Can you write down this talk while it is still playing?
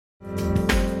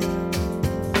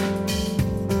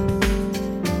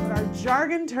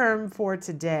jargon term for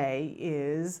today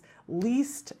is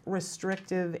least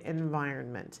restrictive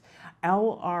environment,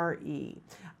 LRE.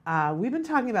 We've been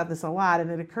talking about this a lot, and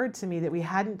it occurred to me that we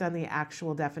hadn't done the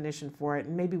actual definition for it,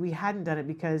 and maybe we hadn't done it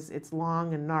because it's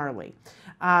long and gnarly.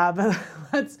 But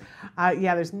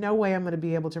there's no way I'm going to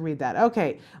be able to read that.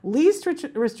 Okay, least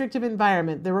restrictive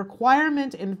environment, the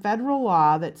requirement in federal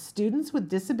law that students with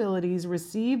disabilities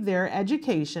receive their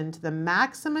education to the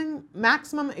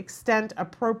maximum extent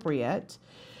appropriate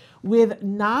with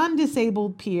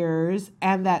non-disabled peers,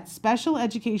 and that special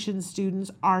education students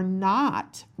are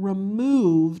not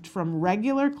removed from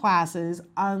regular classes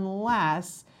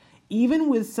unless, even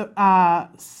with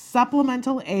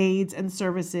supplemental aids and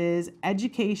services,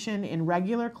 education in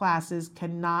regular classes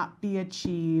cannot be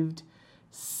achieved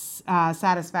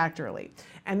satisfactorily.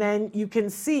 And then you can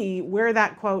see where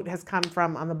that quote has come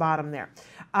from on the bottom there.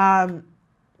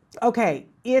 Okay,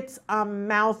 it's a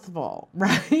mouthful,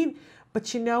 right?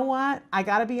 But you know what? I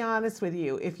got to be honest with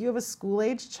you. If you have a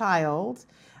school-age child,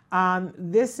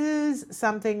 this is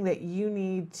something that you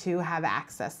need to have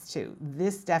access to,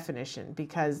 this definition,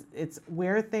 because it's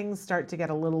where things start to get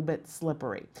a little bit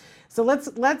slippery. So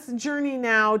let's journey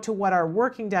now to what our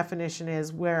working definition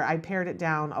is, where I pared it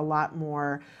down a lot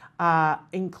more.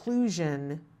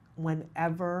 Inclusion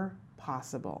whenever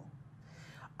possible.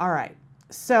 All right.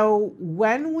 So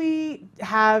when we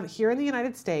have here in the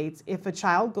United States, if a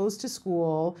child goes to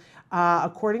school,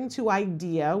 according to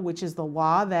IDEA, which is the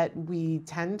law that we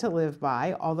tend to live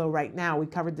by, although right now, we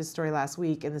covered this story last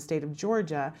week in the state of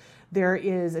Georgia, there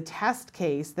is a test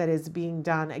case that is being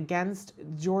done against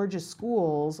Georgia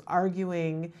schools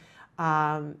arguing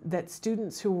that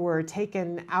students who were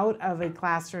taken out of a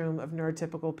classroom of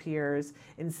neurotypical peers,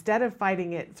 instead of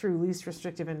fighting it through least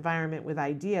restrictive environment with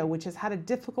IDEA, which has had a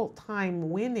difficult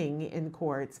time winning in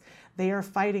courts, they are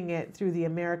fighting it through the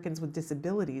Americans with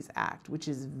Disabilities Act, which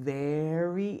is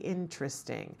very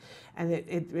interesting. And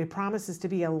it promises to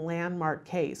be a landmark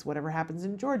case. Whatever happens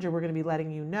in Georgia, we're going to be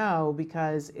letting you know,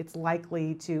 because it's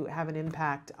likely to have an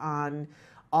impact on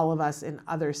all of us in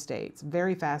other states.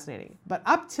 Very fascinating. But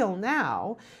up till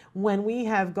now, when we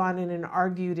have gone in and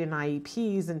argued in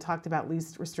IEPs and talked about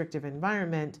least restrictive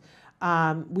environment,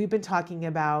 we've been talking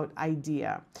about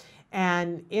IDEA.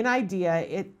 And in IDEA,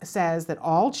 it says that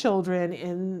all children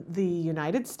in the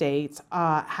United States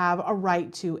have a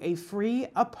right to a free,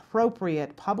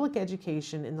 appropriate public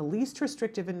education in the least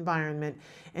restrictive environment,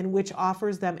 in which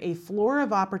offers them a floor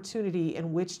of opportunity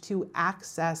in which to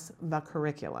access the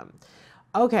curriculum.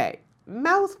 Okay,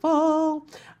 mouthful,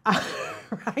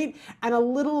 right? And a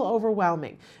little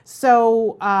overwhelming.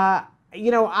 So, I,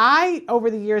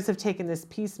 over the years, have taken this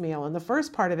piecemeal, and the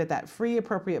first part of it, that free,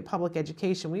 appropriate public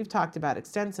education, we've talked about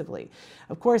extensively.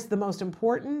 Of course, the most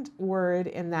important word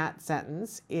in that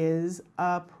sentence is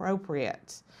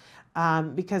appropriate,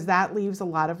 because that leaves a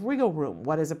lot of wiggle room.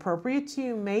 What is appropriate to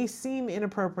you may seem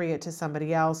inappropriate to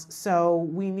somebody else, so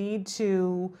we need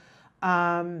to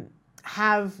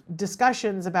have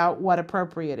discussions about what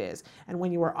appropriate is. And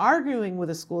when you are arguing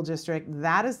with a school district,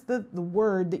 that is the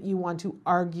word that you want to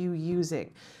argue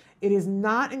using. It is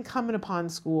not incumbent upon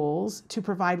schools to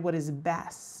provide what is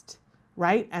best,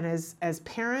 right? And as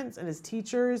parents and as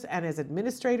teachers and as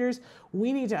administrators,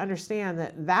 we need to understand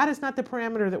that that is not the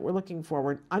parameter that we're looking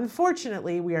for.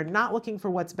 Unfortunately, we are not looking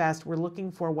for what's best, we're looking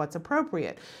for what's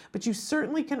appropriate. But you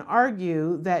certainly can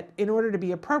argue that in order to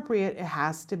be appropriate, it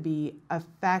has to be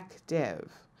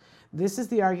effective. This is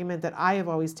the argument that I have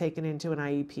always taken into an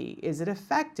IEP. Is it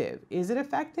effective? Is it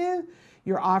effective?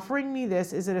 You're offering me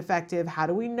this, is it effective? How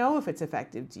do we know if it's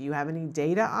effective? Do you have any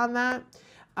data on that?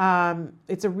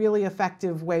 It's a really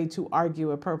effective way to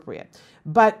argue appropriate.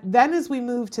 But then as we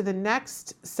move to the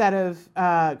next set of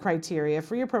criteria,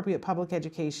 free appropriate public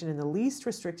education in the least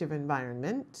restrictive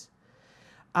environment,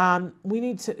 we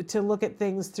need to look at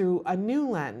things through a new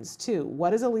lens too.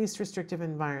 What is a least restrictive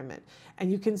environment? And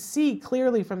you can see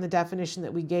clearly from the definition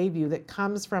that we gave you that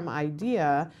comes from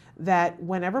IDEA that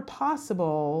whenever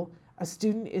possible, a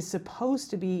student is supposed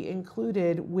to be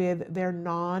included with their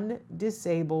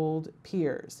non-disabled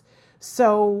peers.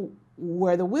 So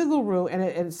where the wiggle room, and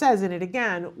it says in it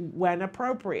again, when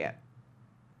appropriate.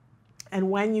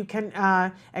 And when you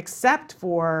can, except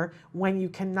for when you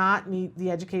cannot meet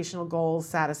the educational goals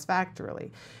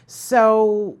satisfactorily.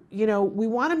 So, we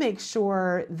want to make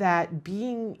sure that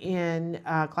being in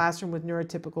a classroom with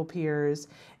neurotypical peers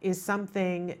is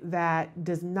something that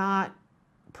does not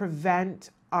prevent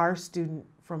our student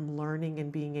from learning and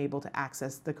being able to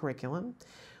access the curriculum.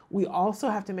 We also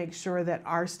have to make sure that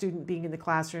our student being in the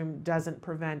classroom doesn't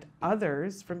prevent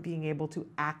others from being able to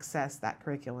access that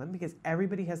curriculum, because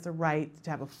everybody has the right to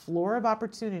have a floor of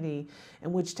opportunity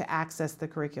in which to access the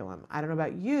curriculum. I don't know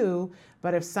about you,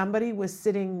 but if somebody was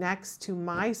sitting next to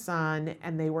my son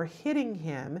and they were hitting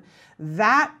him,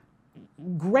 that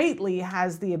greatly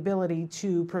has the ability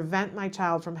to prevent my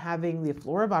child from having the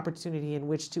floor of opportunity in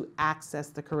which to access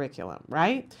the curriculum,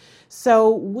 right?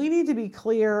 So we need to be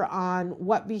clear on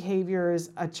what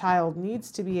behaviors a child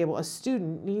needs to be able, a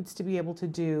student needs to be able to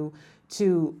do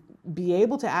to be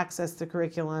able to access the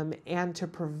curriculum and to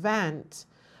prevent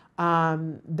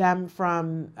them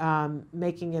from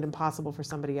making it impossible for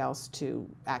somebody else to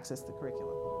access the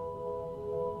curriculum.